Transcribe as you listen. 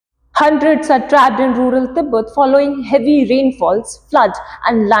Hundreds are trapped in rural Tibet following heavy rainfalls, flood,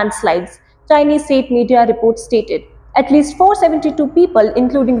 and landslides, Chinese state media reports stated. At least 472 people,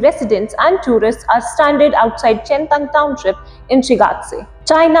 including residents and tourists, are stranded outside Chentang Township in Shigatse.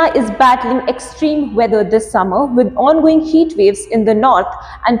 China is battling extreme weather this summer with ongoing heat waves in the north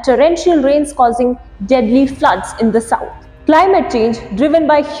and torrential rains causing deadly floods in the south. Climate change, driven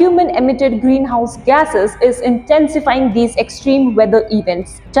by human-emitted greenhouse gases, is intensifying these extreme weather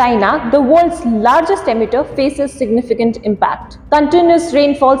events. China, the world's largest emitter, faces significant impact. Continuous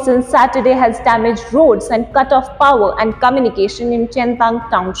rainfall since Saturday has damaged roads and cut off power and communication in Chentang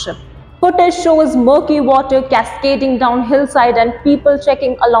Township. Footage shows murky water cascading down hillside and people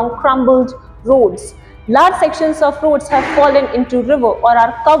trekking along crumbled roads. Large sections of roads have fallen into river or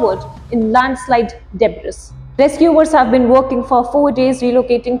are covered in landslide debris. Rescuers have been working for 4 days,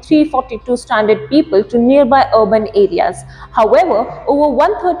 relocating 342 stranded people to nearby urban areas. However, over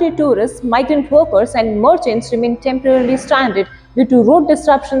 130 tourists, migrant workers and merchants remain temporarily stranded due to road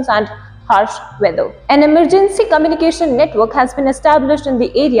disruptions and harsh weather. An emergency communication network has been established in the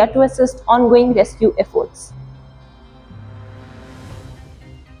area to assist ongoing rescue efforts.